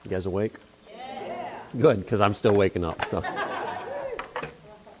You guys awake? Yeah. Good, because I'm still waking up. So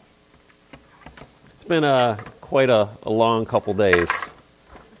it's been quite a long couple days.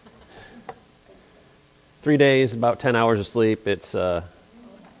 3 days, about 10 hours of sleep. It's all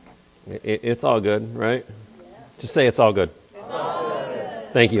good, right? Yeah. Just say it's all good. It's all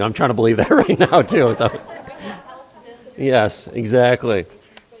good. Thank you. I'm trying to believe that right now too. So. Yes, exactly.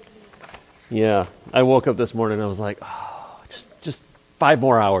 Yeah, I woke up this morning and I was like, oh, just 5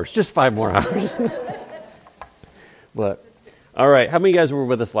 more hours, just 5 more hours. But, all right, how many of you guys were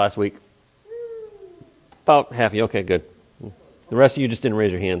with us last week? About half of you. Okay, good. The rest of you just didn't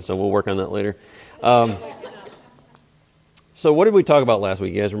raise your hand, so we'll work on that later. So what did we talk about last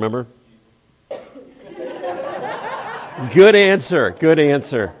week? You guys remember? Good answer. Good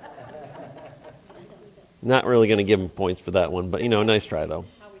answer. Not really going to give him points for that one, but, nice try, though.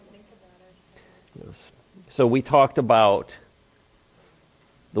 How we think about it. Yes. So we talked about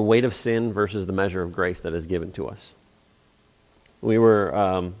the weight of sin versus the measure of grace that is given to us. We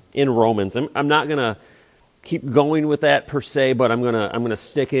were in Romans. I'm not going to keep going with that per se, but I'm going to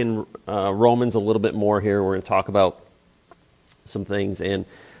stick in Romans a little bit more here. We're going to talk about some things,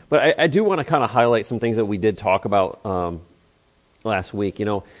 but I do want to kind of highlight some things that we did talk about last week.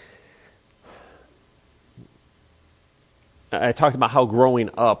 I talked about how growing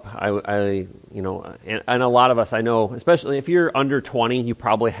up, and a lot of us, I know, especially if you're under 20, you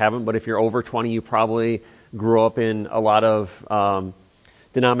probably haven't, but if you're over 20, you probably grew up in a lot of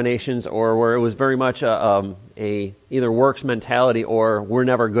denominations or where it was very much a either works mentality or we're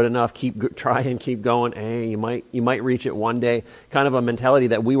never good enough, try and keep going, hey, you might reach it one day, kind of a mentality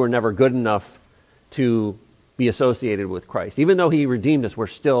that we were never good enough to be associated with Christ. Even though he redeemed us, we're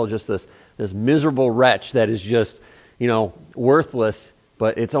still just this miserable wretch that is just worthless,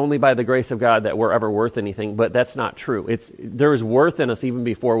 but it's only by the grace of God that we're ever worth anything. But that's not true. There is worth in us even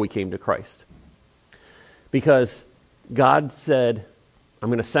before we came to Christ. Because God said, I'm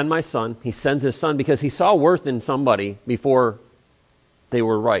going to send my son. He sends his son because he saw worth in somebody before they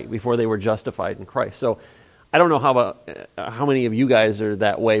were right, before they were justified in Christ. So I don't know how many of you guys are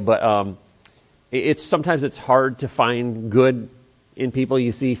that way, but sometimes it's hard to find good in people.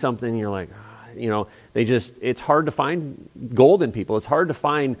 You see something and you're like, it's hard to find gold in people. It's hard to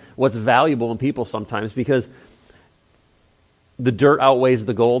find what's valuable in people sometimes because the dirt outweighs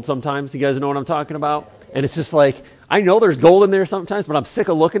the gold sometimes. You guys know what I'm talking about? And it's just like, I know there's gold in there sometimes, but I'm sick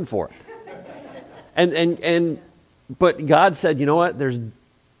of looking for it. But God said, you know what?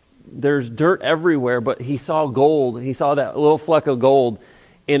 There's dirt everywhere, but he saw gold. He saw that little fleck of gold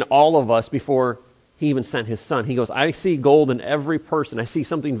in all of us before he even sent his son. He goes, I see gold in every person. I see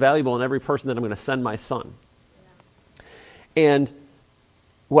something valuable in every person that I'm going to send my son. Yeah. And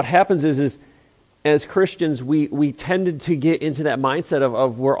what happens is as Christians, we tended to get into that mindset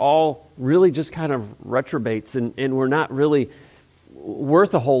of we're all really just kind of reprobates and we're not really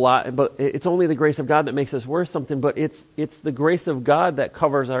worth a whole lot, but it's only the grace of God that makes us worth something, but it's the grace of God that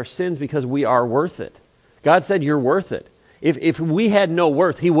covers our sins because we are worth it. God said you're worth it. If we had no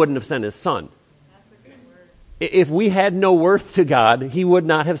worth, he wouldn't have sent his son. If we had no worth to God, he would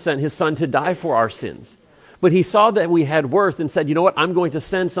not have sent his son to die for our sins. But he saw that we had worth and said, you know what, I'm going to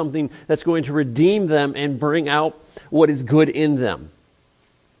send something that's going to redeem them and bring out what is good in them.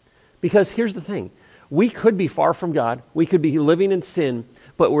 Because here's the thing. We could be far from God. We could be living in sin,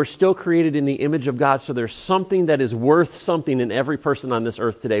 but we're still created in the image of God. So there's something that is worth something in every person on this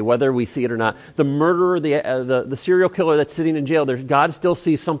earth today, whether we see it or not. The murderer, the serial killer that's sitting in jail, God still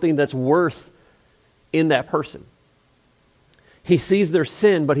sees something that's worth in that person. He sees their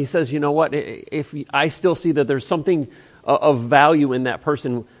sin, but he says, you know what, if I still see that there's something of value in that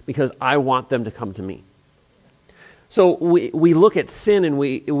person because I want them to come to me. So we look at sin and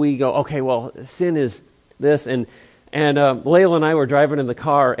we go, okay, well, sin is this. And Layla and I were driving in the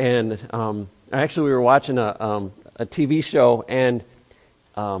car and actually we were watching a TV show and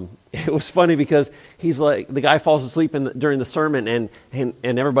it was funny because he's like, the guy falls asleep during the sermon and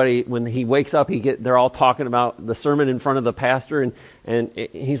everybody, when he wakes up, they're all talking about the sermon in front of the pastor and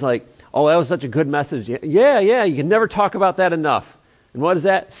he's like, oh, that was such a good message. Yeah, you can never talk about that enough. And what is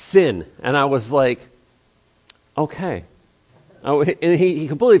that? Sin. And I was like, okay. Oh, and he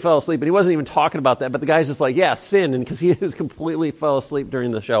completely fell asleep, and he wasn't even talking about that. But the guy's just like, yeah, sin, and because he was completely fell asleep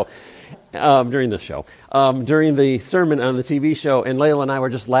during the show, during the sermon on the TV show. And Layla and I were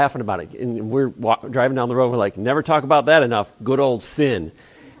just laughing about it, and we're driving down the road. We're like, never talk about that enough. Good old sin,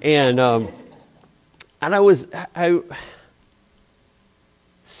 and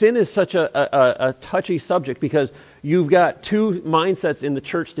sin is such a touchy subject because you've got two mindsets in the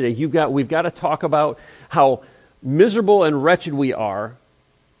church today. We've got to talk about how miserable and wretched we are,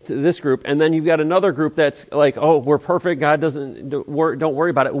 to this group, and then you've got another group that's like, oh, we're perfect, God don't worry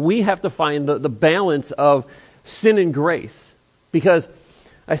about it. We have to find the balance of sin and grace. Because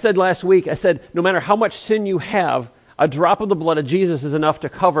I said last week, no matter how much sin you have, a drop of the blood of Jesus is enough to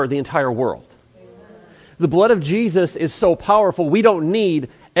cover the entire world. The blood of Jesus is so powerful, we don't need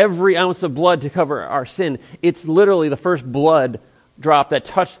every ounce of blood to cover our sin. It's literally the first blood drop that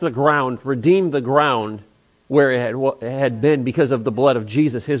touched the ground, redeemed the ground where it had been because of the blood of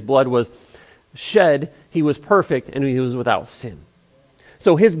Jesus. His blood was shed, he was perfect, and he was without sin.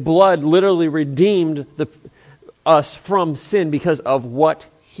 So his blood literally redeemed us from sin because of what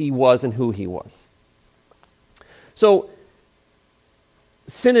he was and who he was. So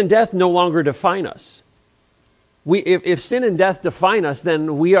sin and death no longer define us. If sin and death define us,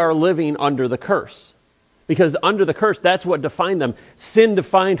 then we are living under the curse. Because under the curse, that's what defined them. Sin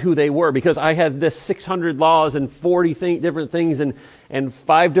defined who they were. Because I had this 600 laws and 40 different things and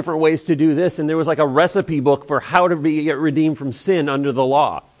 5 different ways to do this. And there was like a recipe book for how to get redeemed from sin under the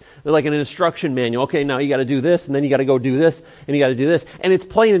law. They're like an instruction manual. Okay, now you got to do this, and then you got to go do this, and you got to do this. And it's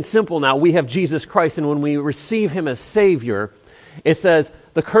plain and simple now. We have Jesus Christ, and when we receive him as Savior, it says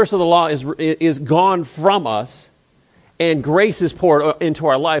the curse of the law is gone from us, and grace is poured into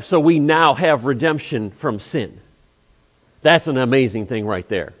our life, so we now have redemption from sin. That's an amazing thing right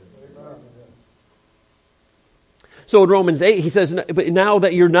there. So in Romans 8, he says, but now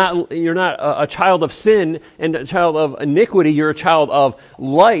that you're not a child of sin and a child of iniquity, you're a child of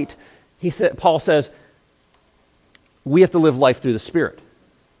light. Paul says, we have to live life through the Spirit.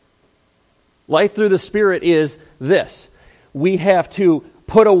 Life through the Spirit is this. We have to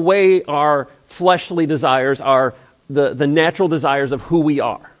put away our fleshly desires, the natural desires of who we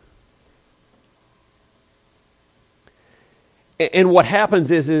are. And what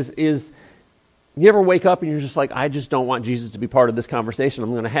happens is you ever wake up and you're just like, I just don't want Jesus to be part of this conversation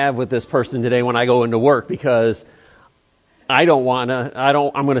I'm going to have with this person today when I go into work, because I'm going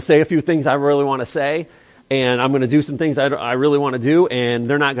to say a few things I really want to say, and I'm going to do some things I really want to do, and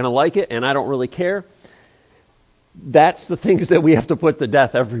they're not going to like it, and I don't really care. That's the things that we have to put to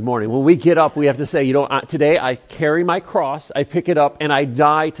death every morning. When we get up, we have to say, today I carry my cross, I pick it up, and I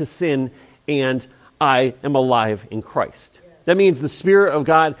die to sin, and I am alive in Christ. That means the Spirit of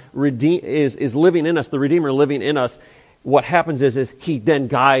God is living in us, the Redeemer living in us. What happens is he then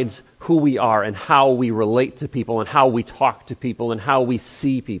guides who we are and how we relate to people and how we talk to people and how we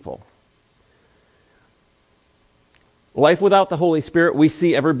see people. Life without the Holy Spirit, we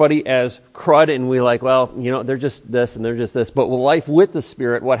see everybody as crud, and we're like, well, they're just this and they're just this. But with life with the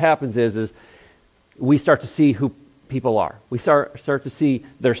Spirit, what happens is we start to see who people are. We start to see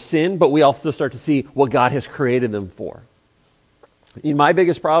their sin, but we also start to see what God has created them for. My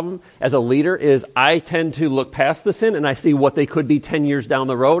biggest problem as a leader is I tend to look past the sin and I see what they could be 10 years down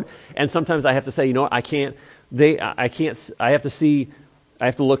the road. And sometimes I have to say, I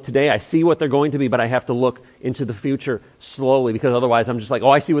have to look today. I see what they're going to be, but I have to look into the future slowly, because otherwise I'm just like,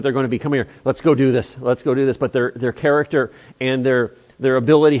 I see what they're going to be. Come here. Let's go do this. Let's go do this. But their character and their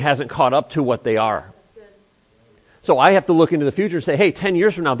ability hasn't caught up to what they are. So I have to look into the future and say, hey, 10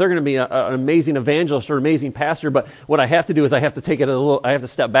 years from now, they're going to be an amazing evangelist or amazing pastor. But what I have to do is I have to take it I have to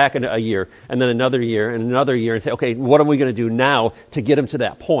step back a year, and then another year, and another year, and say, okay, what are we going to do now to get them to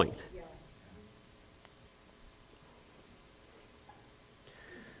that point?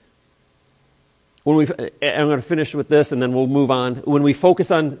 I'm going to finish with this, and then we'll move on. When we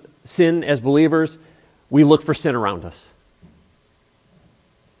focus on sin as believers, we look for sin around us.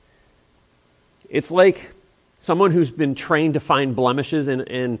 It's like someone who's been trained to find blemishes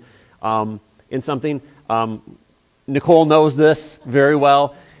in something. Nicole knows this very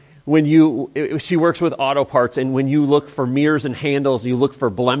well. She works with auto parts, and when you look for mirrors and handles, you look for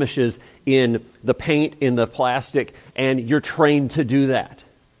blemishes in the paint, in the plastic, and you're trained to do that.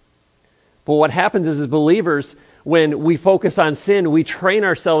 But what happens is, as believers, when we focus on sin, we train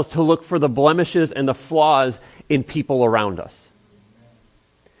ourselves to look for the blemishes and the flaws in people around us.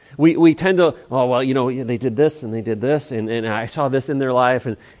 We tend to, they did this and they did this, and I saw this in their life,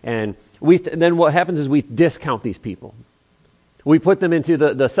 and then what happens is we discount these people. We put them into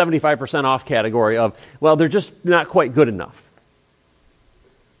the 75% off category of, they're just not quite good enough.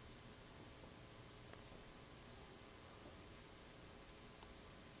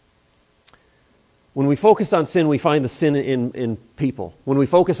 When we focus on sin, we find the sin in people. When we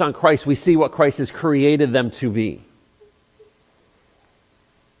focus on Christ, we see what Christ has created them to be.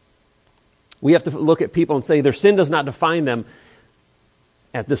 We have to look at people and say their sin does not define them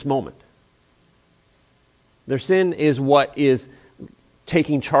at this moment. Their sin is what is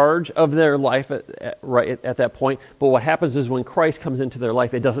taking charge of their life right at that point. But what happens is when Christ comes into their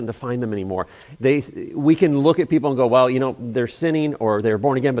life, it doesn't define them anymore. We can look at people and go, well, they're sinning, or they're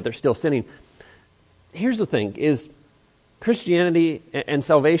born again, but they're still sinning. Here's the thing: is Christianity and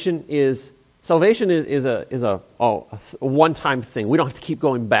salvation is a one-time thing. We don't have to keep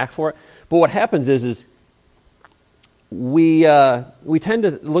going back for it. But what happens is we tend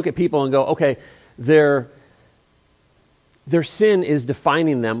to look at people and go, okay, their sin is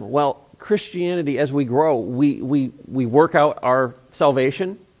defining them. Well, Christianity, as we grow, we work out our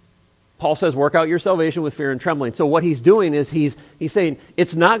salvation. Paul says, work out your salvation with fear and trembling. So what he's doing is he's saying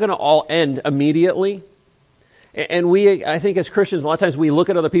it's not going to all end immediately. And I think as Christians, a lot of times we look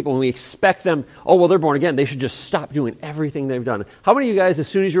at other people and we expect them, oh, well, they're born again, they should just stop doing everything they've done. How many of you guys, as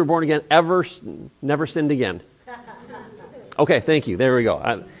soon as you were born again, never sinned again? Okay, thank you. There we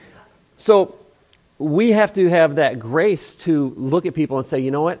go. So we have to have that grace to look at people and say, you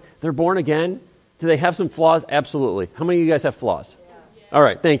know what? They're born again. Do they have some flaws? Absolutely. How many of you guys have flaws? Yeah. All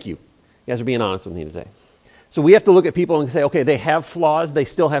right, thank you. You guys are being honest with me today. So we have to look at people and say, okay, they have flaws. They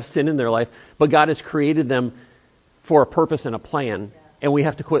still have sin in their life, but God has created them for a purpose and a plan. And we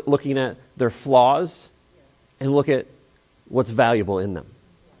have to quit looking at their flaws and look at what's valuable in them.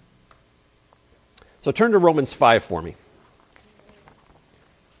 So turn to Romans 5 for me.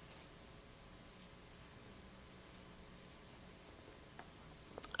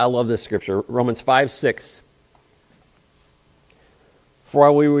 I love this scripture. Romans 5:6. For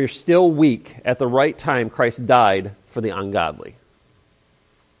while we were still weak, at the right time Christ died for the ungodly.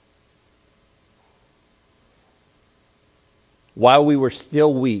 While we were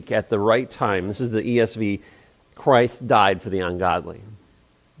still weak, at the right time, this is the ESV, Christ died for the ungodly.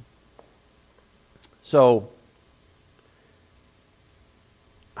 So,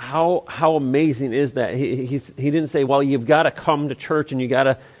 how amazing is that? He didn't say, well, you've got to come to church and you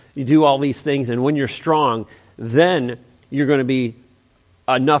do all these things, and when you're strong, then you're going to be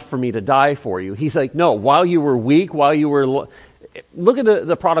enough for me to die for you. He's like, no, while you were weak, look at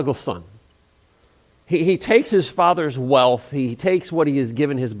the prodigal son. He takes his father's wealth, he takes what he has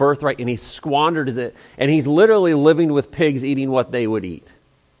given his birthright, and he squanders it, and he's literally living with pigs eating what they would eat.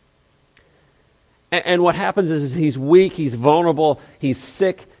 And what happens is he's weak, he's vulnerable, he's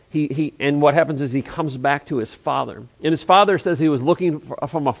sick, and what happens is he comes back to his father. And his father says he was looking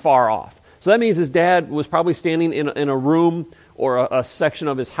from afar off. So that means his dad was probably standing in a room or a section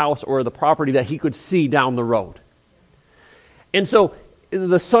of his house or the property that he could see down the road. And so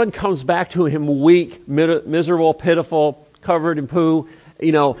the son comes back to him weak, miserable, pitiful, covered in poo,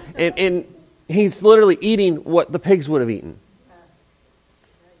 and he's literally eating what the pigs would have eaten.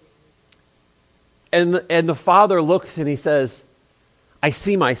 And the father looks and he says, I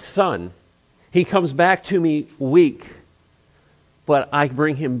see my son. He comes back to me weak, but I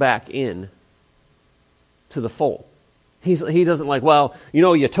bring him back in to the fold. He doesn't like, well,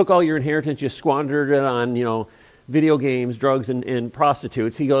 you took all your inheritance, you squandered it on, video games, drugs, and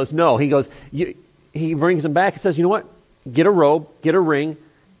prostitutes. He goes, no. He brings him back and says, you know what? Get a robe, get a ring,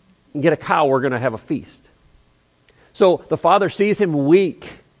 and get a cow. We're going to have a feast. So the father sees him weak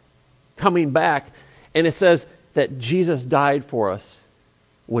coming back, and it says that Jesus died for us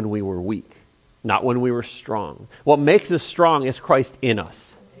when we were weak, not when we were strong. What makes us strong is Christ in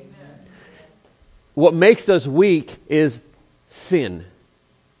us. Amen. What makes us weak is sin.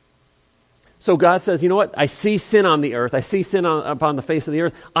 So God says, you know what? I see sin on the earth. I see sin upon the face of the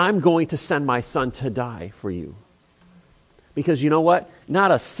earth. I'm going to send my son to die for you. Because you know what?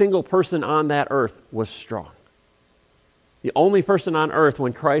 Not a single person on that earth was strong. The only person on earth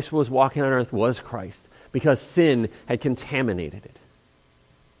when Christ was walking on earth was Christ, because sin had contaminated it.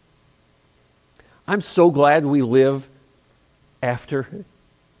 I'm so glad we live after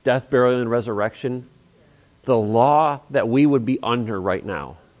death, burial, and resurrection. The law that we would be under right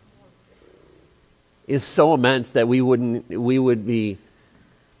now is so immense that we'd be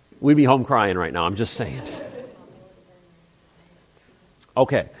home crying right now. I'm just saying.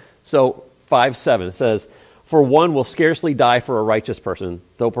 Okay, so 5:7 says, for one will scarcely die for a righteous person,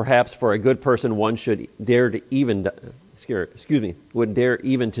 though perhaps for a good person one should would dare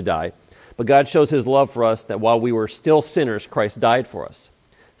even to die. But God shows his love for us, that while we were still sinners, Christ died for us.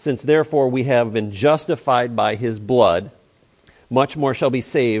 Since therefore we have been justified by his blood, much more shall we be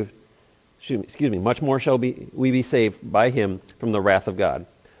saved by him from the wrath of God.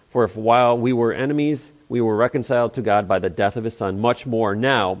 For if while we were enemies, we were reconciled to God by the death of his Son, much more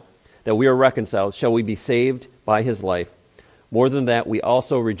now that we are reconciled, shall we be saved by his life. More than that, we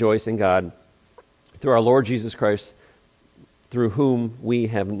also rejoice in God through our Lord Jesus Christ, through whom we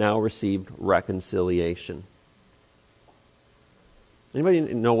have now received reconciliation. Anybody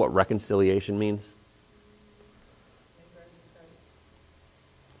know what reconciliation means?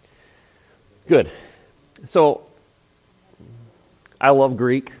 Good. So, I love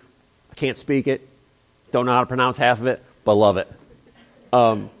Greek. I can't speak it. Don't know how to pronounce half of it, but love it.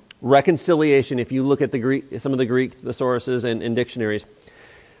 Reconciliation, if you look at the Greek, some of the Greek thesauruses and dictionaries,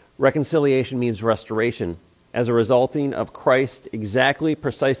 reconciliation means restoration as a resulting of Christ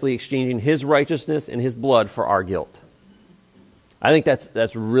precisely exchanging his righteousness and his blood for our guilt. I think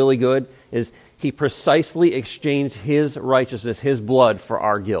that's really good, is he precisely exchanged his righteousness, his blood for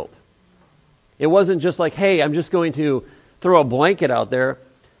our guilt. It wasn't just like, hey, I'm just going to throw a blanket out there.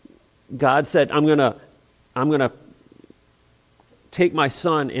 God said, I'm going to take my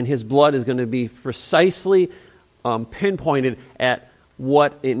son, and his blood is going to be precisely pinpointed at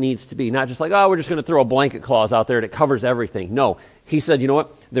what it needs to be. Not just like, oh, we're just going to throw a blanket clause out there and it covers everything. No, he said, you know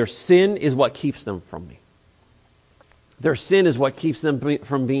what? Their sin is what keeps them from me. Their sin is what keeps them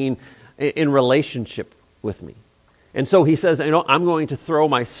from being in relationship with me. And so he says, you know, I'm going to throw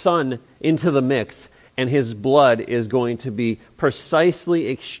my son into the mix, and his blood is going to be precisely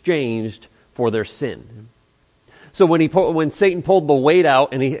exchanged for their sin. So when Satan pulled the weight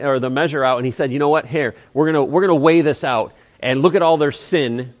out or the measure out, and he said, you know what, here, we're gonna weigh this out and look at all their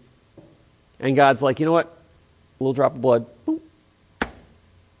sin, and God's like, you know what, a little drop of blood, boom,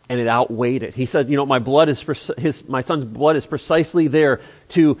 and it outweighed it. He said, you know, my son's blood is precisely there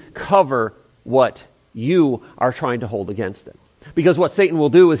to cover what you are trying to hold against it. Because what Satan will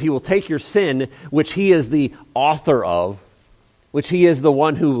do is he will take your sin, which he is the author of, which he is the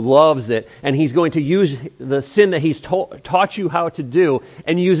one who loves it, and he's going to use the sin that he's taught you how to do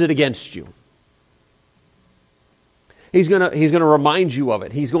and use it against you. He's going to remind you of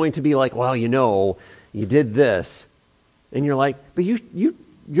it. He's going to be like, well, you know, you did this. And you're like, but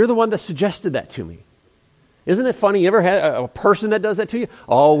you're the one that suggested that to me. Isn't it funny? You ever had a person that does that to you?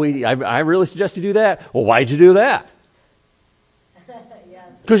 Oh, I really suggest you do that. Well, why'd you do that?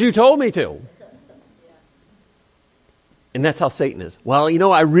 Because you told me to. And that's how Satan is. Well, you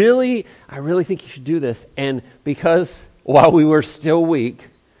know, I really think you should do this. And because while we were still weak,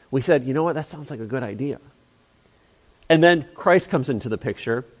 we said, you know what, that sounds like a good idea. And then Christ comes into the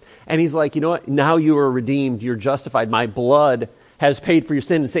picture, and he's like, you know what, now you are redeemed, you're justified, my blood has paid for your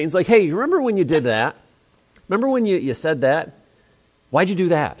sin. And Satan's like, hey, you remember when you did that? Remember when you said that? Why'd you do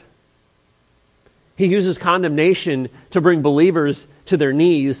that? He uses condemnation to bring believers to their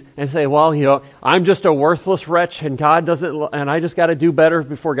knees and say, well, you know, I'm just a worthless wretch, and and I just got to do better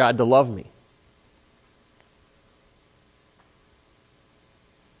before God to love me.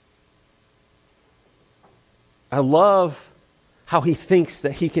 I love how he thinks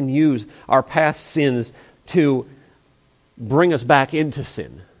that he can use our past sins to bring us back into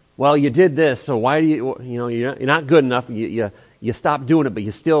sin. Well, you did this, so why do you're not good enough. You stop doing it, but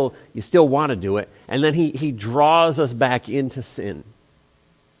you still want to do it. And then he draws us back into sin.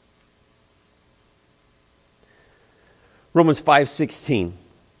 Romans 5:16.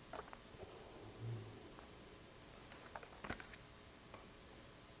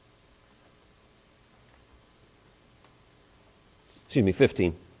 Excuse me,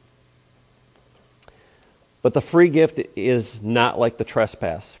 15. But the free gift is not like the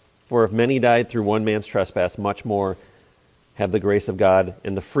trespass. For if many died through one man's trespass, much more have the grace of God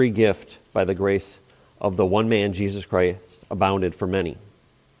and the free gift by the grace of the one man, Jesus Christ, abounded for many.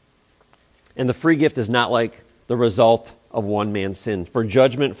 And the free gift is not like the result of one man's sin. For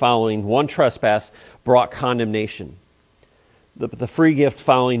judgment following one trespass brought condemnation. The free gift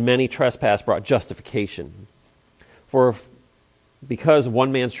following many trespass brought justification. Because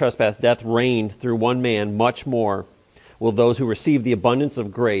one man's trespass, death reigned through one man, much more will those who receive the abundance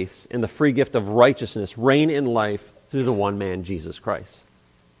of grace and the free gift of righteousness reign in life through the one man, Jesus Christ.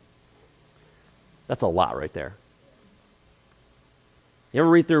 That's a lot right there. You ever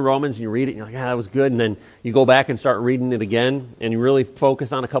read through Romans and you read it and you're like, that was good, and then you go back and start reading it again and you really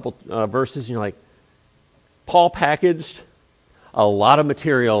focus on a couple verses and you're like, Paul packaged a lot of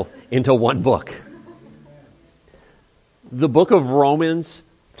material into one book. The book of Romans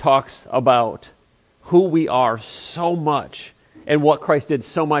talks about who we are so much and what Christ did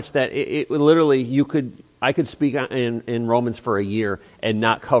so much that it literally I could speak in Romans for a year and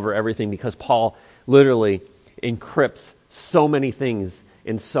not cover everything, because Paul literally encrypts so many things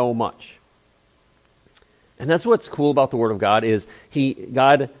in so much. And that's what's cool about the Word of God is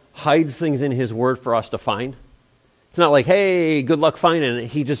God hides things in His Word for us to find. It's not like, hey, good luck finding it.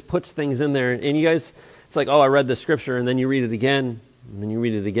 He just puts things in there. And you guys, it's like, oh, I read the scripture, and then you read it again, and then you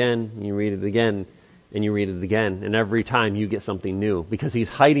read it again, and you read it again, and you read it again. And every time you get something new, because He's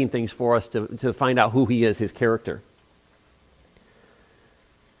hiding things for us to find out who He is, His character.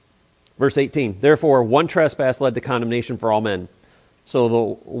 Verse 18, therefore one trespass led to condemnation for all men. So the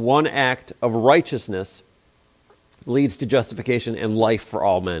one act of righteousness leads to justification and life for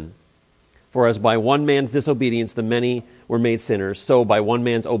all men. For as by one man's disobedience the many were made sinners, so by one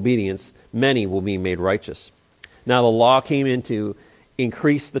man's obedience many will be made righteous. Now the law came in to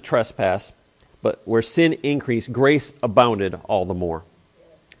increase the trespass, but where sin increased, grace abounded all the more.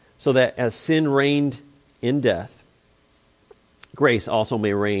 So that as sin reigned in death, grace also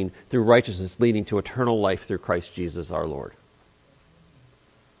may reign through righteousness, leading to eternal life through Christ Jesus our Lord.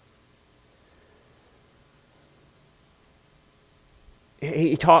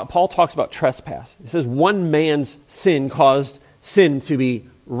 Paul talks about trespass. He says one man's sin caused sin to be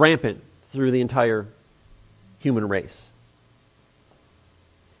rampant through the entire human race.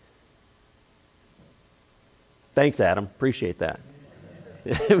 Thanks, Adam. Appreciate that.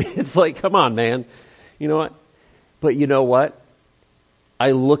 I mean, it's like, come on, man. You know what? But you know what?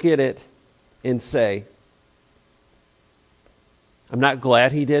 I look at it and say, I'm not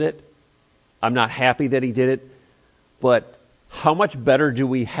glad he did it. I'm not happy that he did it. But how much better do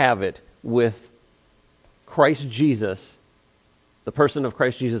we have it with Christ Jesus, the person of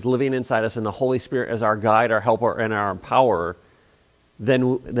Christ Jesus living inside us, and the Holy Spirit as our guide, our helper, and our empowerer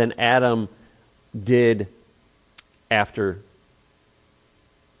than Adam did after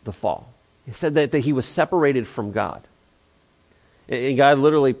the fall? He said that he was separated from God. And God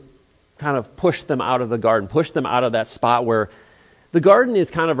literally kind of pushed them out of the garden, pushed them out of that spot where the garden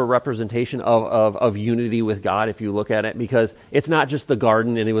is kind of a representation of unity with God, if you look at it, because it's not just the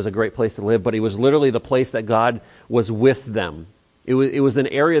garden and it was a great place to live, but it was literally the place that God was with them. It was an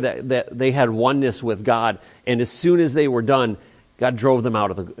area that they had oneness with God, and as soon as they were done, God drove them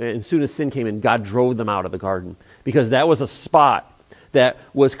out of as soon as sin came in, God drove them out of the garden, because that was a spot that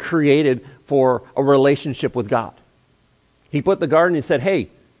was created for a relationship with God. He put the garden and said, hey,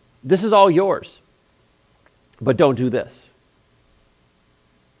 this is all yours, but don't do this.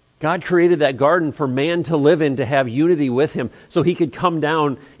 God created that garden for man to live in, to have unity with him, so he could come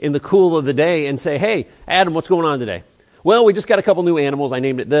down in the cool of the day and say, hey, Adam, what's going on today? Well, we just got a couple new animals. I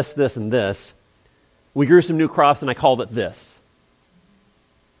named it this, this, and this. We grew some new crops, and I called it this.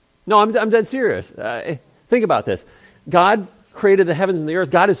 No, I'm dead serious. Think about this. God created the heavens and the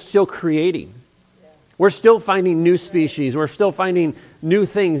earth. God is still creating. We're still finding new species. We're still finding new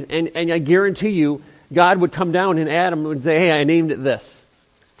things. And I guarantee you, God would come down and Adam would say, hey, I named it this.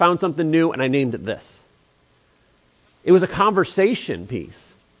 Found something new and I named it this. It was a conversation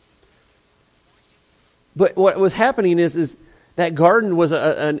piece. But what was happening is that garden was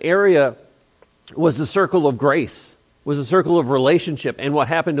an area, was the circle of grace, was a circle of relationship. And what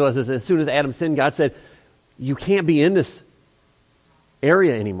happened to us is as soon as Adam sinned, God said, you can't be in this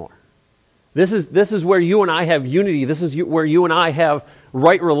area anymore. This is where you and I have unity. This is where you and I have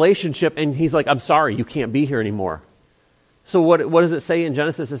right relationship. And he's like, I'm sorry, you can't be here anymore. So what does it say in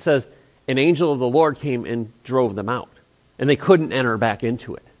Genesis? It says, an angel of the Lord came and drove them out. And they couldn't enter back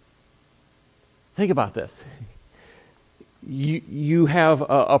into it. Think about this. You have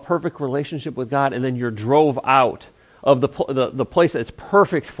a perfect relationship with God, and then you're drove out of the place that's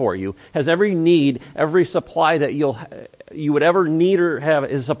perfect for you, has every need, every supply that you would ever need or have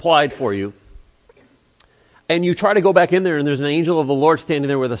is supplied for you. And you try to go back in there, and there's an angel of the Lord standing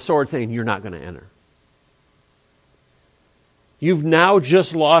there with a sword saying, you're not going to enter. You've now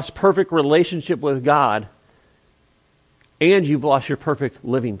just lost perfect relationship with God, and you've lost your perfect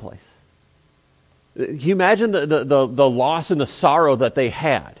living place. Can you imagine the loss and the sorrow that they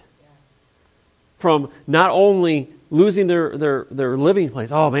had from not only losing their living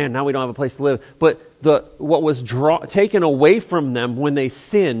place? Oh man, now we don't have a place to live. But what was taken away from them when they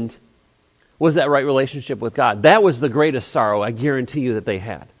sinned was that right relationship with God. That was the greatest sorrow, I guarantee you, that they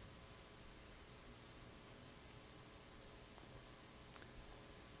had.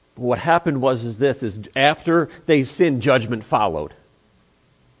 What happened was after they sinned, judgment followed.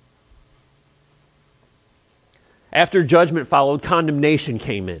 After judgment followed, condemnation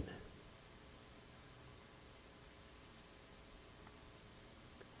came in.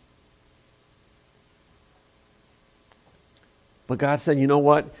 But God said, you know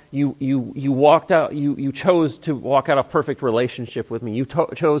what? You walked out. You chose to walk out of perfect relationship with me. You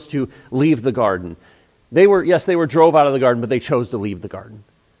chose to leave the garden. They were drove out of the garden, but they chose to leave the garden.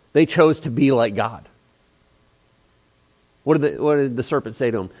 They chose to be like God. What did the serpent say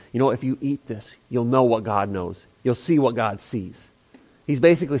to him? You know, if you eat this, you'll know what God knows. You'll see what God sees. He's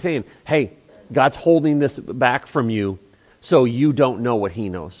basically saying, hey, God's holding this back from you so you don't know what he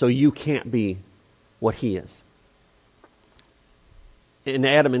knows. So you can't be what he is. And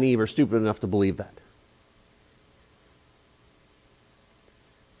Adam and Eve are stupid enough to believe that.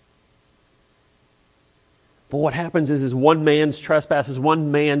 But what happens is one man's trespasses,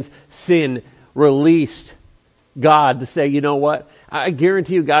 one man's sin released God to say, you know what? I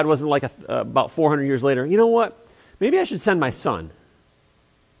guarantee you God wasn't like about 400 years later, you know what? Maybe I should send my son.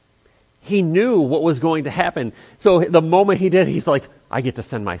 He knew what was going to happen. So the moment he did, he's like, I get to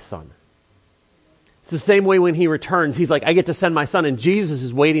send my son. It's the same way when he returns. He's like, I get to send my son. And Jesus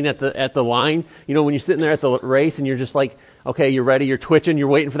is waiting at the line. You know, when you're sitting there at the race and you're just like, okay, you're ready, you're twitching, you're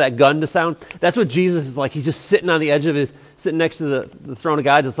waiting for that gun to sound. That's what Jesus is like. He's just sitting on the edge of sitting next to the throne of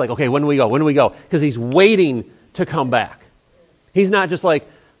God. It's like, okay, when do we go? When do we go? Because he's waiting to come back. He's not just like,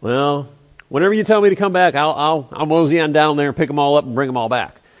 well, whenever you tell me to come back, I'll mosey on down there and pick them all up and bring them all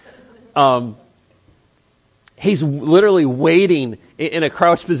back. He's literally waiting in a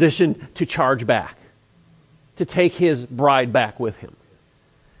crouched position to charge back, to take his bride back with him.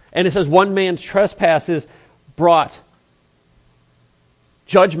 And it says one man's trespasses brought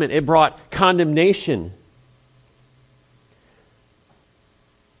judgment. It brought condemnation.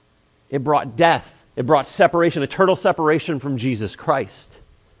 It brought death. It brought separation, eternal separation from Jesus Christ.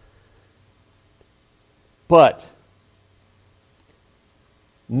 But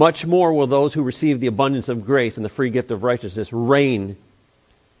much more will those who receive the abundance of grace and the free gift of righteousness reign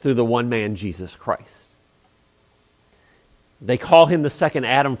through the one man, Jesus Christ. They call him the second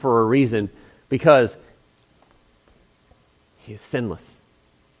Adam for a reason, because he is sinless.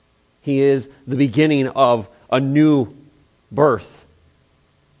 He is the beginning of a new birth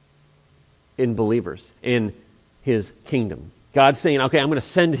in believers, in his kingdom. God's saying, okay, I'm going to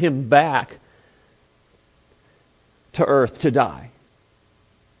send him back to earth to die.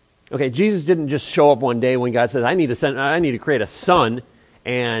 Okay, Jesus didn't just show up one day when God says, I need to create a son,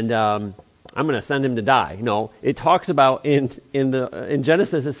 and I'm going to send him to die. No, it talks about in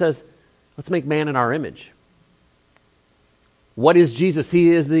Genesis, it says, let's make man in our image. What is Jesus? He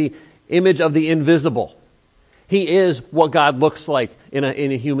is the image of the invisible. He is what God looks like in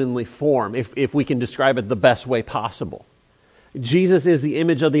a humanly form, if we can describe it the best way possible. Jesus is the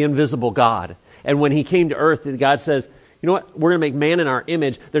image of the invisible God. And when he came to earth, God says, you know what? We're going to make man in our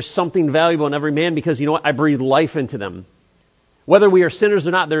image. There's something valuable in every man because, you know what? I breathe life into them. Whether we are sinners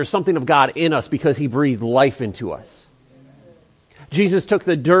or not, there is something of God in us because he breathed life into us. Jesus took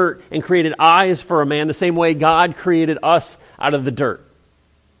the dirt and created eyes for a man the same way God created us out of the dirt.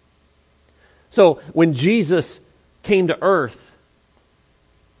 So when Jesus came to earth,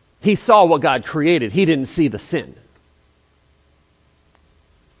 he saw what God created. He didn't see the sin.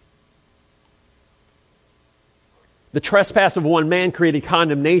 The trespass of one man created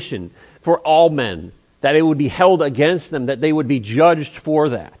condemnation for all men, that it would be held against them, that they would be judged for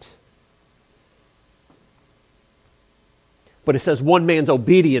that. But it says one man's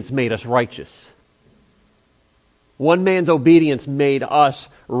obedience made us righteous. One man's obedience made us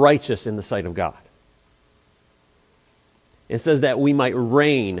righteous in the sight of God. It says that we might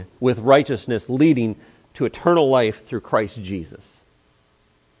reign with righteousness, leading to eternal life through Christ Jesus.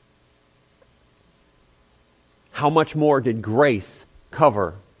 How much more did grace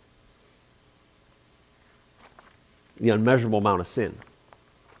cover the unmeasurable amount of sin?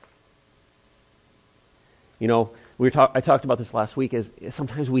 You know, I talked about this last week, is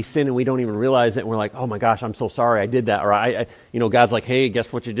sometimes we sin and we don't even realize it, and we're like, oh my gosh, I'm so sorry I did that. Or God's like, hey,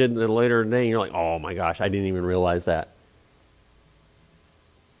 guess what you did later today? And you're like, oh my gosh, I didn't even realize that.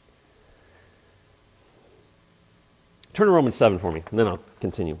 Turn to Romans 7 for me, and then I'll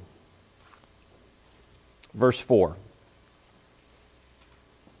continue. Verse 4.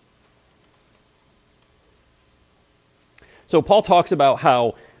 So Paul talks about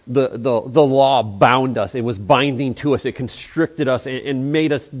how the law bound us. It was binding to us. It constricted us and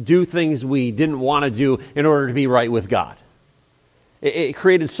made us do things we didn't want to do in order to be right with God. It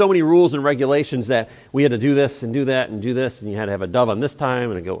created so many rules and regulations that we had to do this and do that and do this, and you had to have a dove on this time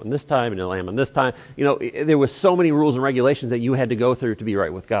and a goat on this time and a lamb on this time. There was so many rules and regulations that you had to go through to be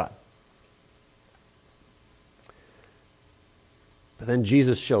right with God. But then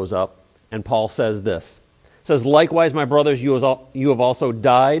Jesus shows up, and Paul says this. It says, likewise, my brothers, you have also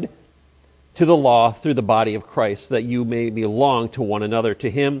died to the law through the body of Christ, so that you may belong to one another, to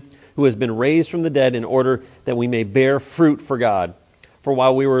him who has been raised from the dead, in order that we may bear fruit for God. For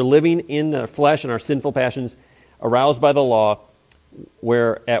while we were living in the flesh and our sinful passions, aroused by the law,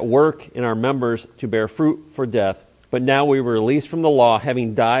 were at work in our members to bear fruit for death. But now we were released from the law,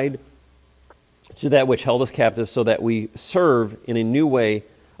 having died to that which held us captive, so that we serve in a new way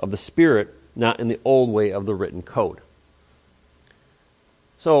of the Spirit, not in the old way of the written code.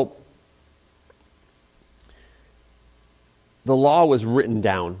 So, the law was written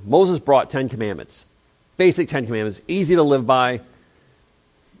down. Moses brought 10 commandments. Basic 10 commandments, easy to live by.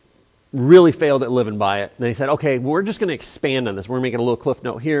 really failed at living by it. And they said, okay, we're just going to expand on this. We're making a little cliff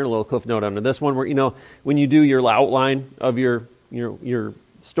note here, a little cliff note under this one. Where, you know, when you do your outline of your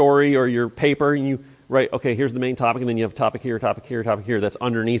story or your paper, and you write, okay, here's the main topic, and then you have topic here, topic here, topic here. That's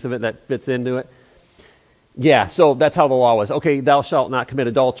underneath of it that fits into it. Yeah, so that's how the law was. Okay, thou shalt not commit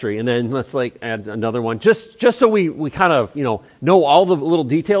adultery, and then let's like add another one. Just so we kind of know all the little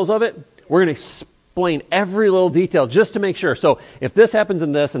details of it. We're going to explain every little detail just to make sure. So if this happens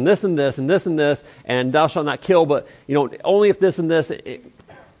in this and this and this and this and this, and thou shalt not kill, but only if this and this.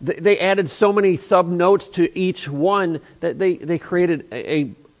 They added so many sub notes to each one that they created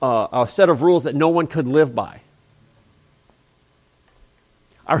a set of rules that no one could live by.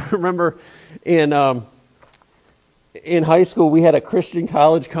 I remember in high school, we had a Christian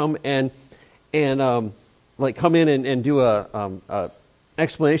college come and come in and do a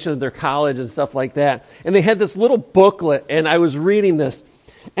explanation of their college and stuff like that. And they had this little booklet, and I was reading this,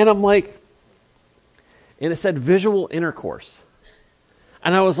 and I'm like, and it said visual intercourse.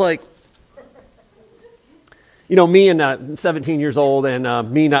 And I was like, me and 17 years old,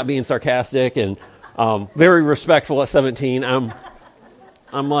 and me not being sarcastic and very respectful at 17,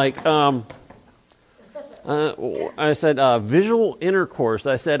 I'm like, I said, visual intercourse.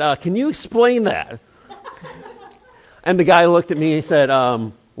 I said, can you explain that? And the guy looked at me and he said,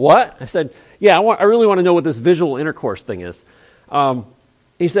 what? I said, yeah, I really want to know what this visual intercourse thing is.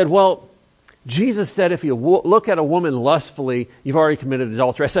 He said, well, Jesus said if you look at a woman lustfully, you've already committed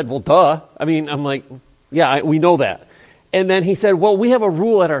adultery. I said, well, duh. I'm like, yeah, we know that. And then he said, well, we have a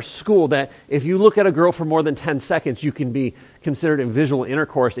rule at our school that if you look at a girl for more than 10 seconds, you can be considered in visual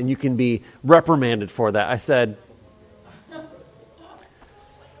intercourse and you can be reprimanded for that. I said,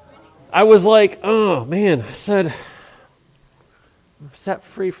 I was like, oh, man. I said, I'm set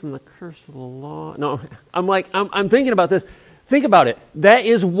free from the curse of the law. No, I'm like, I'm thinking about this. Think about it. That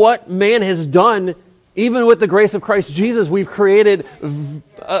is what man has done. Even with the grace of Christ Jesus, we've created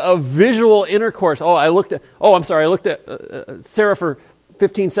a visual intercourse. I looked at Sarah for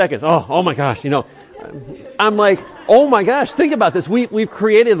 15 seconds. Oh my gosh, I'm like, oh my gosh, think about this. We've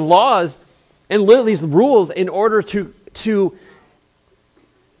created laws and literally these rules in order to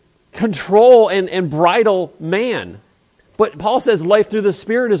control and bridle man. But Paul says life through the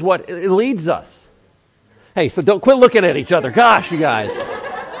Spirit is what it leads us. Hey, so don't quit looking at each other. Gosh, you guys.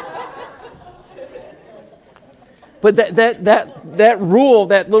 But that rule,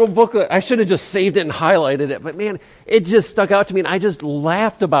 that little booklet, I should have just saved it and highlighted it. But man, it just stuck out to me, and I just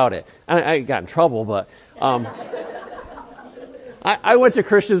laughed about it. I got in trouble, but I went to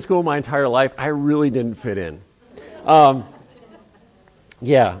Christian school my entire life. I really didn't fit in. It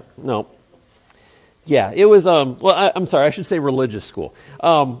was. I'm sorry, I should say religious school.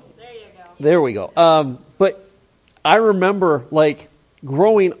 There you go. There we go. But I remember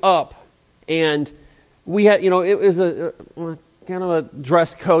growing up, and we had, it was a kind of a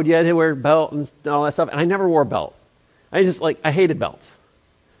dress code. You had to wear a belt and all that stuff. And I never wore a belt. I hated belts.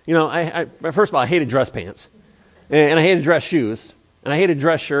 First of all, I hated dress pants. And I hated dress shoes. And I hated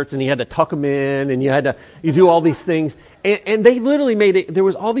dress shirts. And you had to tuck them in. And you do all these things. And they literally made it, there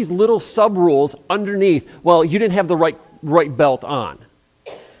was all these little sub-rules underneath. Well, you didn't have the right belt on.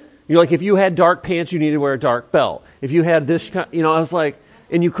 If you had dark pants, you needed to wear a dark belt. If you had this, I was like,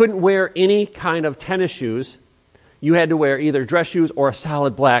 and you couldn't wear any kind of tennis shoes. You had to wear either dress shoes or a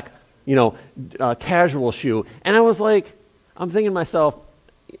solid black, casual shoe. And I was like, I'm thinking to myself,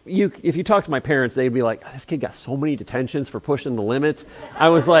 if you talk to my parents, they'd be like, this kid got so many detentions for pushing the limits. I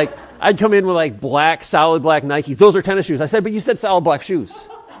was like, I'd come in with black, solid black Nikes. Those are tennis shoes. I said, but you said solid black shoes.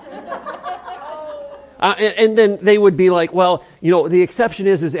 And then they would be like, well, the exception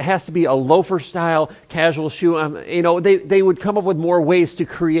is it has to be a loafer style casual shoe. They would come up with more ways to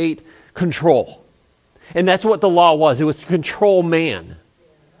create control. And that's what the law was. It was to control man.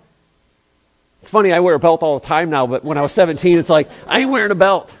 It's funny, I wear a belt all the time now, but when I was 17, it's like, I ain't wearing a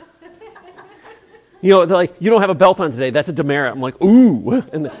belt. They're like, you don't have a belt on today. That's a demerit. I'm like, ooh.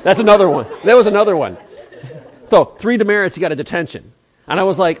 And that's another one. That was another one. So 3 demerits, you got a detention. And I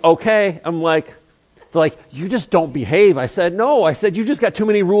was like, okay. I'm like, they're like, you just don't behave. I said, no. I said, you just got too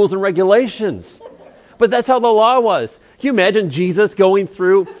many rules and regulations. But that's how the law was. Can you imagine Jesus going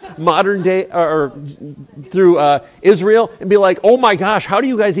through modern day, or through Israel and be like, oh my gosh, how do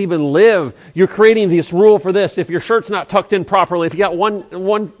you guys even live? You're creating this rule for this. If your shirt's not tucked in properly, if you got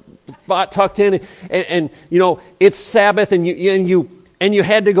one spot tucked in and it's Sabbath and you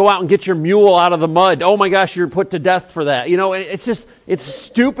had to go out and get your mule out of the mud. Oh my gosh, you're put to death for that. It's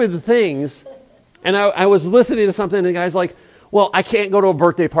stupid things. And I was listening to something and the guy's like, well, I can't go to a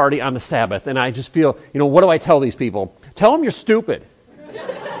birthday party on the Sabbath. And I just feel, what do I tell these people? Tell them you're stupid.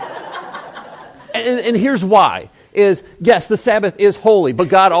 And here's why. Is, yes, the Sabbath is holy, but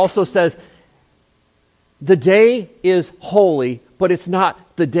God also says the day is holy, but it's not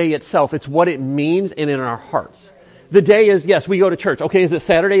the day itself. It's what it means and in our hearts. The day is, yes, we go to church. Okay, is it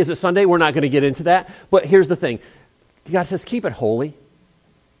Saturday? Is it Sunday? We're not going to get into that. But here's the thing. God says, keep it holy.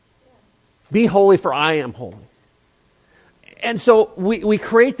 Be holy, for I am holy. And so we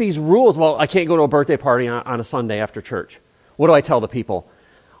create these rules. Well, I can't go to a birthday party on a Sunday after church. What do I tell the people?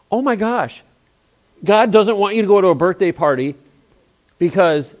 Oh my gosh. God doesn't want you to go to a birthday party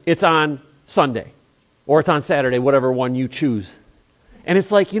because it's on Sunday or it's on Saturday, whatever one you choose. And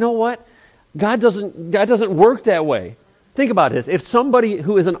it's like, you know what? God doesn't work that way. Think about this. If somebody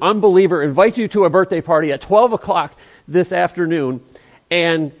who is an unbeliever invites you to a birthday party at 12 o'clock this afternoon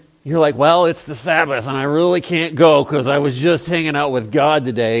and you're like, well, it's the Sabbath and I really can't go because I was just hanging out with God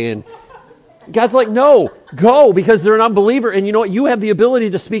today. And God's like, no, go, because they're an unbeliever. And you know what? You have the ability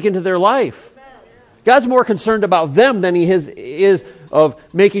to speak into their life. God's more concerned about them than he is of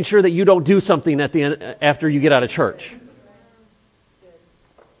making sure that you don't do something at the end after you get out of church.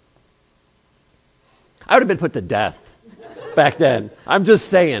 I would have been put to death back then. I'm just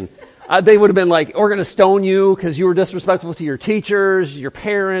saying. They would have been like, we're going to stone you because you were disrespectful to your teachers, your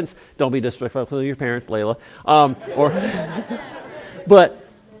parents. Don't be disrespectful to your parents, Layla. But,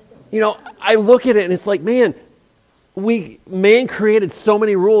 you know, I look at it and it's like, man created so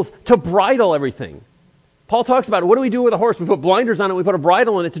many rules to bridle everything. Paul talks about it. What do we do with a horse? We put blinders on it. We put a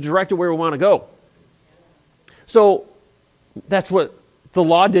bridle on it to direct it where we want to go. So that's what the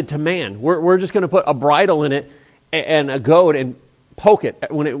law did to man. We're just going to put a bridle in it and a goad and poke it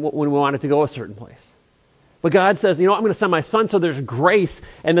when we want it to go a certain place. But God says, you know, I'm going to send my son so there's grace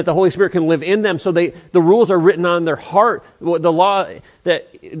and that the Holy Spirit can live in them so the rules are written on their heart. The law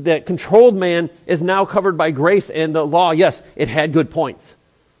that controlled man is now covered by grace, and the law, yes, it had good points,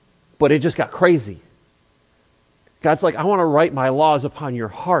 but it just got crazy. God's like, I want to write my laws upon your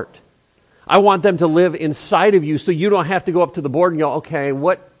heart. I want them to live inside of you so you don't have to go up to the board and go, okay,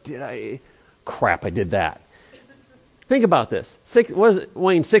 I did that. Think about this.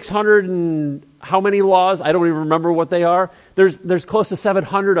 Wayne, 600 and how many laws? I don't even remember what they are. There's close to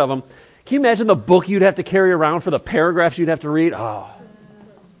 700 of them. Can you imagine the book you'd have to carry around for the paragraphs you'd have to read? Oh,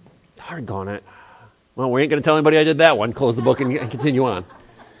 doggone it. Well, we ain't going to tell anybody I did that one. Close the book and continue on.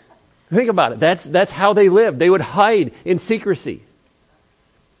 Think about it. That's how they lived. They would hide in secrecy.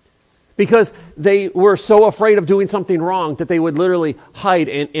 Because they were so afraid of doing something wrong that they would literally hide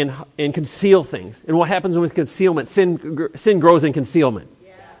and conceal things. And what happens with concealment? Sin grows in concealment.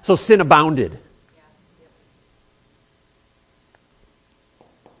 Yeah. So sin abounded. Yeah.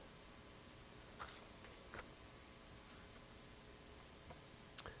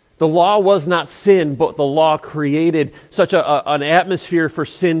 The law was not sin, but the law created such an atmosphere for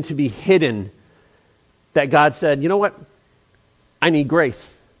sin to be hidden that God said, you know what? I need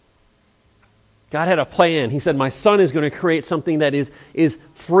grace. God had a plan. He said, my son is going to create something that is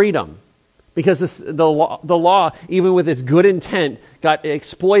freedom. Because the law, even with its good intent, got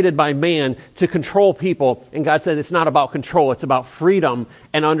exploited by man to control people. And God said, it's not about control. It's about freedom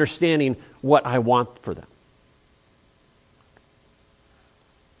and understanding what I want for them.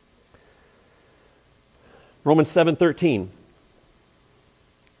 Romans 7:13.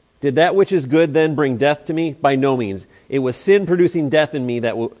 Did that which is good then bring death to me? By no means. It was sin producing death in me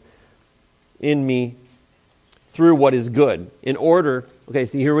in me through what is good. In order, okay,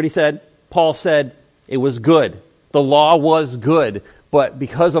 so you hear what he said? Paul said it was good. The law was good, but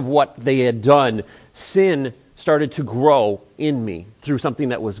because of what they had done, sin started to grow in me through something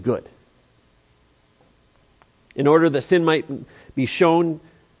that was good. In order that sin might be shown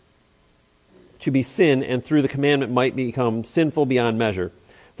to be sin, and through the commandment might become sinful beyond measure.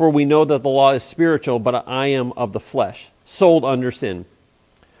 For we know that the law is spiritual, but I am of the flesh, sold under sin.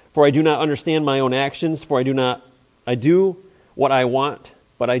 For I do not understand my own actions, for I do what I want,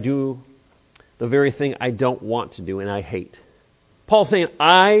 but I do the very thing I don't want to do and I hate. Paul's saying,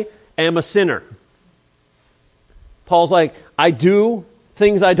 I am a sinner. Paul's like, I do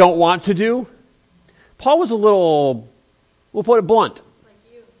things I don't want to do. Paul was a little, we'll put it blunt. Like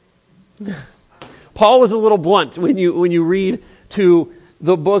you. Paul was a little blunt when you read to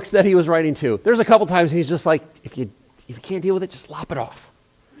the books that he was writing to. There's a couple times he's just like, if you can't deal with it, just lop it off.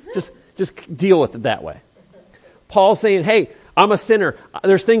 Just deal with it that way. Paul's saying, hey, I'm a sinner.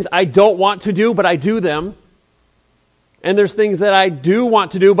 There's things I don't want to do, but I do them. And there's things that I do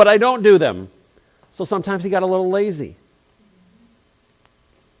want to do, but I don't do them. So sometimes he got a little lazy.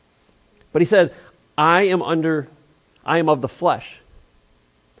 But he said, I am of the flesh.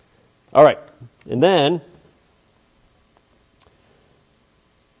 All right. And then,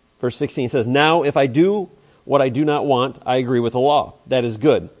 Verse 16 says, "Now if I do what I do not want, I agree with the law. That is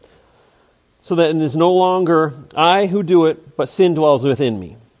good. So that it is no longer I who do it, but sin dwells within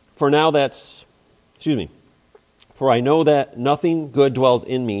me. For I know that nothing good dwells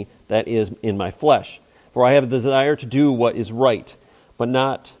in me, that is, in my flesh. For I have the desire to do what is right, but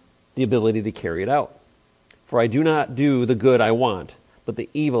not the ability to carry it out. For I do not do the good I want, but the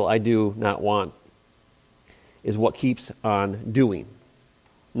evil I do not want is what keeps on doing.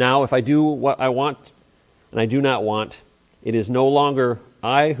 Now, if I do what I want and I do not want, it is no longer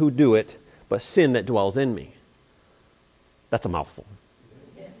I who do it, but sin that dwells in me." That's a mouthful.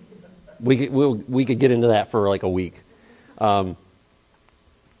 We could get into that for like a week. Verse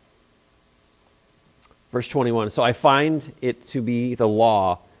 21, "So I find it to be the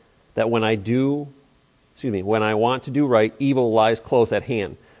law that when I want to do right, evil lies close at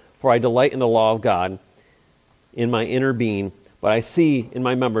hand. For I delight in the law of God in my inner being, but I see in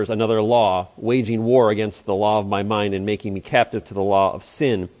my members another law, waging war against the law of my mind and making me captive to the law of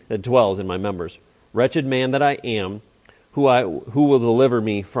sin that dwells in my members. Wretched man that I am, who will deliver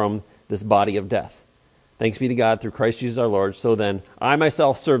me from this body of death? Thanks be to God through Christ Jesus our Lord. So then, I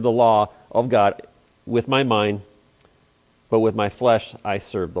myself serve the law of God with my mind, but with my flesh I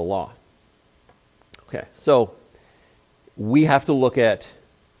serve the law." Okay, so we have to look at,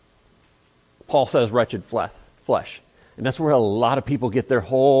 Paul says, wretched flesh. And that's where a lot of people get their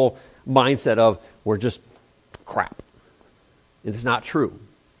whole mindset of, we're just crap. It is not true.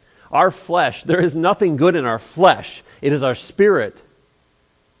 Our flesh, there is nothing good in our flesh. It is our spirit.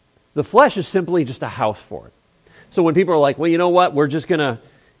 The flesh is simply just a house for it. So when people are like, well, you know what, we're just going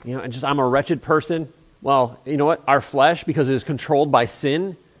to, I'm a wretched person. Well, you know what, our flesh, because it is controlled by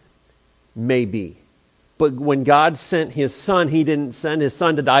sin, may be. But when God sent his son, he didn't send his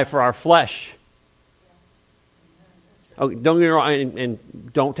son to die for our flesh. Oh, don't get me wrong,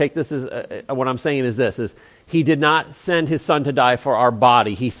 and don't take this as, what I'm saying is this, is he did not send his son to die for our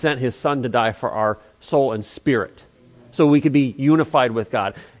body. He sent his son to die for our soul and spirit, so we could be unified with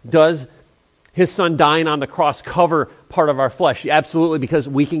God. Does his son dying on the cross cover part of our flesh? Absolutely, because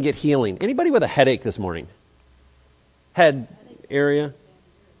we can get healing. Anybody with a headache this morning? Head area?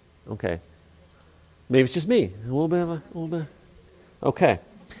 Okay. Maybe it's just me. A little bit. Okay.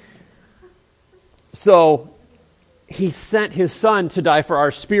 So, he sent his son to die for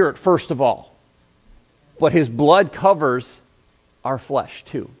our spirit, first of all. But his blood covers our flesh,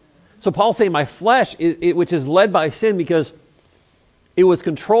 too. So Paul's saying, my flesh, which is led by sin because it was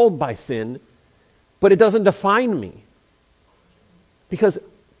controlled by sin, but it doesn't define me. Because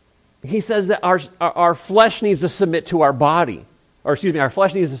he says that our flesh needs to submit to our body. Our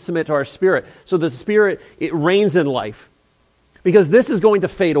flesh needs to submit to our spirit. So the spirit, it reigns in life. Because this is going to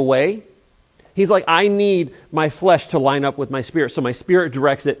fade away. He's like, I need my flesh to line up with my spirit. So my spirit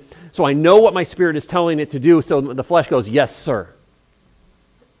directs it. So I know what my spirit is telling it to do. So the flesh goes, yes, sir.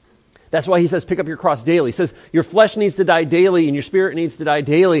 That's why he says, pick up your cross daily. He says, your flesh needs to die daily and your spirit needs to die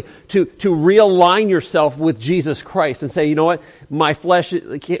daily to realign yourself with Jesus Christ and say, you know what? My flesh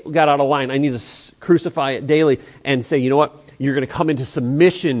got out of line. I need to crucify it daily and say, you know what? You're going to come into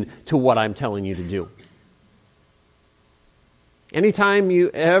submission to what I'm telling you to do. Anytime you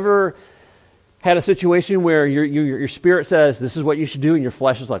ever had a situation where your spirit says, this is what you should do, and your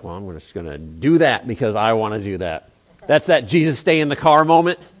flesh is like, well, I'm just going to do that because I want to do that. That's that Jesus stay in the car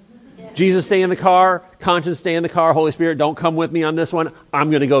moment. Jesus stay in the car, conscience stay in the car, Holy Spirit, don't come with me on this one. I'm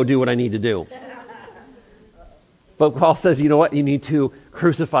going to go do what I need to do. But Paul says, you know what? You need to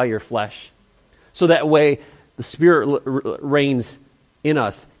crucify your flesh. So that way the Spirit reigns in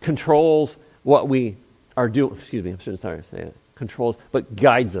us, controls what we are doing. Excuse me, I'm sorry to say it. Controls, but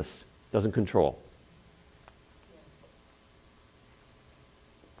guides us, doesn't control.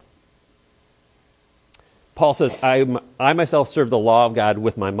 Paul says, I myself serve the law of God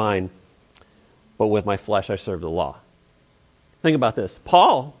with my mind, but with my flesh I serve the law. Think about this.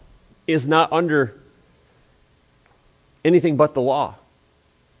 Paul is not under anything but the law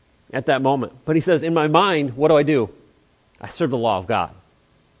at that moment. But he says, in my mind, what do? I serve the law of God.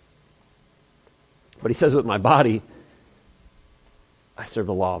 But he says, with my body, I serve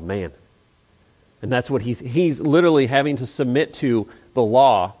the law of man. And that's what he's literally having to submit to the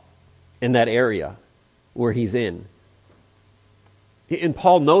law in that area where he's in. And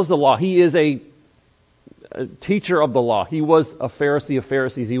Paul knows the law. He is a teacher of the law. He was a Pharisee of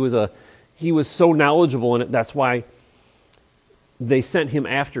Pharisees. He was so knowledgeable in it. That's why they sent him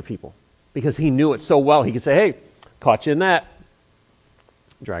after people, because he knew it so well. He could say, hey, caught you in that.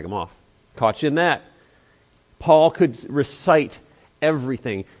 Drag him off. Caught you in that. Paul could recite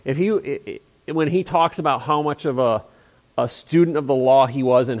everything. When he talks about how much of a student of the law he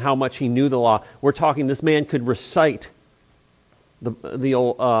was and how much he knew the law. We're talking this man could recite the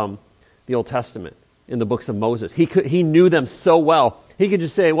Old Testament in the books of Moses. He knew them so well. He could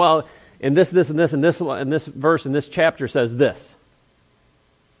just say, well, and this, and this verse in this chapter says this.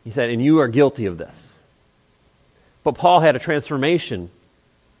 He said, and you are guilty of this. But Paul had a transformation.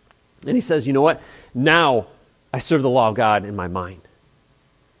 And he says, you know what? Now I serve the law of God in my mind.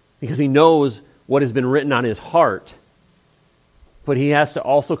 Because he knows what has been written on his heart. But he has to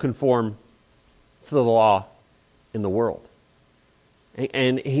also conform to the law in the world.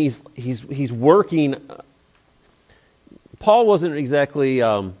 And he's working. Paul wasn't exactly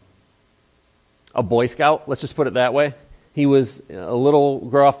a Boy Scout, let's just put it that way. He was a little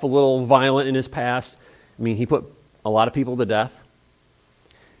gruff, a little violent in his past. I mean, he put a lot of people to death.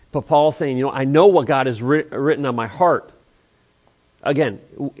 But Paul's saying, you know, I know what God has written on my heart. Again,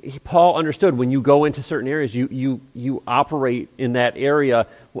 Paul understood when you go into certain areas, you operate in that area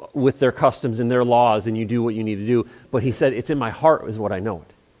with their customs and their laws, and you do what you need to do. But he said, it's in my heart is what I know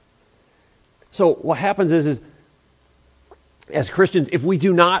it. So what happens is as Christians, if we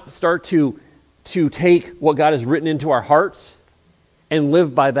do not start to take what God has written into our hearts and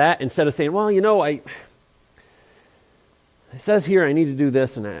live by that, instead of saying, well, you know, it says here I need to do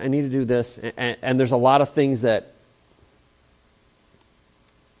this and I need to do this, and there's a lot of things that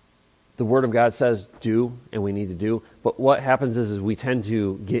the Word of God says do and we need to do. But what happens is we tend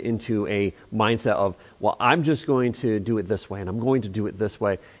to get into a mindset of, well, I'm just going to do it this way and I'm going to do it this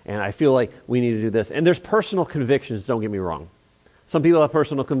way, and I feel like we need to do this. And there's personal convictions, don't get me wrong. Some people have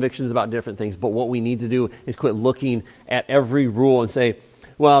personal convictions about different things, but what we need to do is quit looking at every rule and say,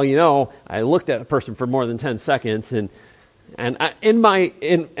 well, you know, I looked at a person for more than 10 seconds and I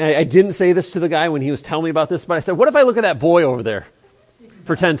didn't say this to the guy when he was telling me about this, but I said, what if I look at that boy over there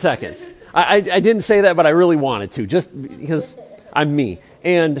for 10 seconds? I didn't say that, but I really wanted to, just because I'm me.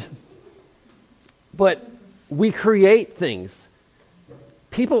 But we create things.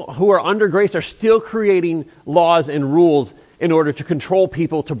 People who are under grace are still creating laws and rules in order to control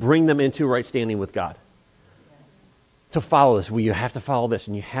people, to bring them into right standing with God. To follow this. Well, you have to follow this,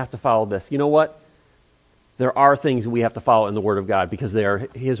 and you have to follow this. You know what? There are things we have to follow in the Word of God because they are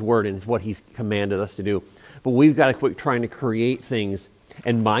His Word and it's what He's commanded us to do. But we've got to quit trying to create things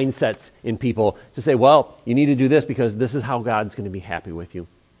and mindsets in people to say, well, you need to do this because this is how God's going to be happy with you.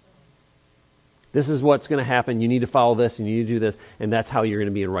 This is what's going to happen. You need to follow this and you need to do this, and that's how you're going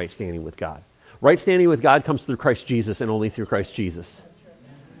to be in right standing with God. Right standing with God comes through Christ Jesus and only through Christ Jesus.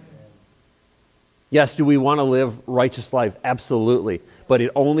 Yes, do we want to live righteous lives? Absolutely. But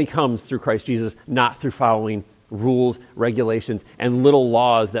it only comes through Christ Jesus, not through following rules, regulations, and little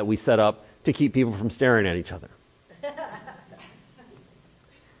laws that we set up to keep people from staring at each other.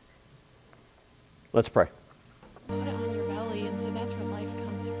 Let's pray. Put it on your belly and say that's where life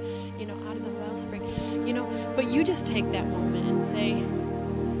comes, out of the wellspring. But you just take that moment and say,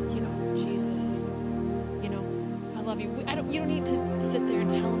 Jesus, I love you. You don't need to sit there and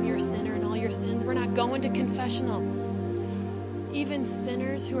tell him you're a sinner and all your sins. We're not going to confessional. Even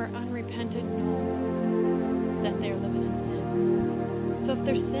sinners who are unrepentant know that they're living in sin. So if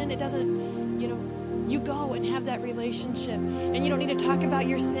there's sin, it doesn't, you go and have that relationship. And you don't need to talk about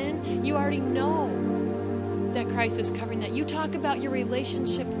your sin. You already know that Christ is covering that. You talk about your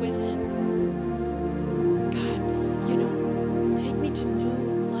relationship with Him. God, take me to new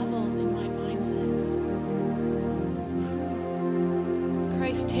levels in my mindsets.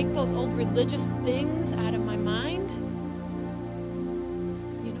 Christ, take those old religious things out of my mind.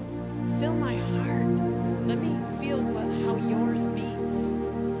 Fill my heart. Let me feel how yours beats.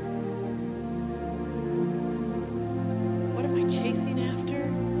 What am I chasing after?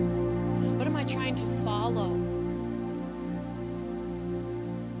 What am I trying to follow?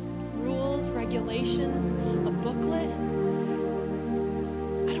 Rules, regulations, a booklet?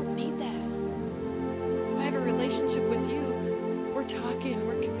 I don't need that. If I have a relationship with you, we're talking,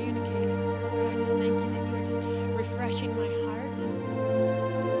 we're communicating. So Lord, I just thank you that you are just refreshing my heart.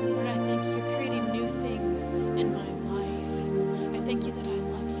 In my life, I thank you that I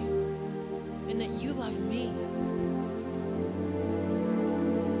love you and that you love me.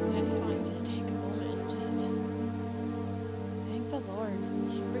 And I just want to just take a moment and just thank the Lord.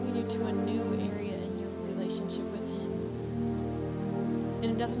 He's bringing you to a new area in your relationship with Him.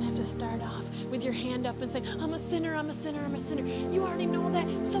 And it doesn't have to start off with your hand up and say, I'm a sinner, I'm a sinner, I'm a sinner. You already know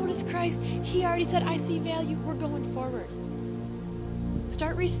that. So does Christ. He already said, I see value. We're going forward.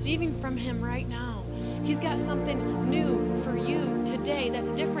 Start receiving from Him right now. He's got something new for you today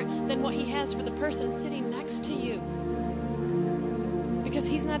that's different than what He has for the person sitting next to you. Because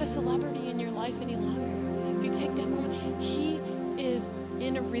He's not a celebrity in your life any longer. If you take that moment, He is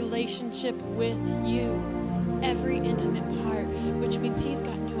in a relationship with you. Every intimate part, which means He's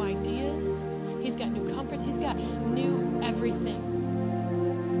got new ideas, He's got new comforts, He's got new everything.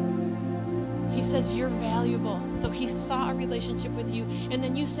 He says you're valuable. So He saw a relationship with you, and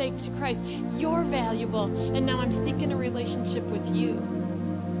then you say to Christ, you're valuable, and now I'm seeking a relationship with you.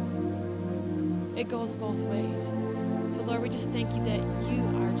 It goes both ways. So Lord, we just thank you that you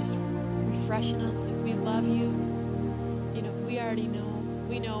are just refreshing us. We love you. You know, we already know.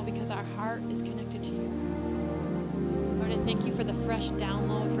 We know because our heart is connected to you. Lord, I thank you for the fresh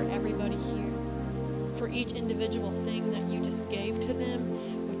download for everybody here, for each individual thing that you just gave to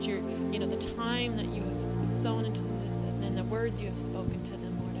them, with your, the time that you have sown into them, and the words you have spoken to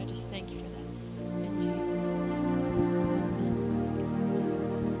them, Lord. I just thank you for that. In Jesus' name.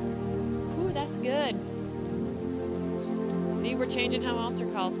 Ooh, that's good. See, we're changing how altar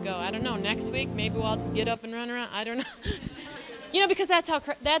calls go. I don't know. Next week, maybe we'll all just get up and run around. I don't know. Because that's how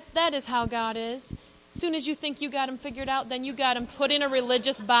that is how God is. As soon as you think you got Him figured out, then you got Him put in a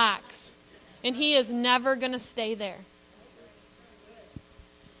religious box. And He is never going to stay there.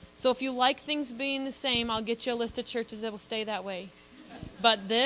 So if you like things being the same, I'll get you a list of churches that will stay that way. But this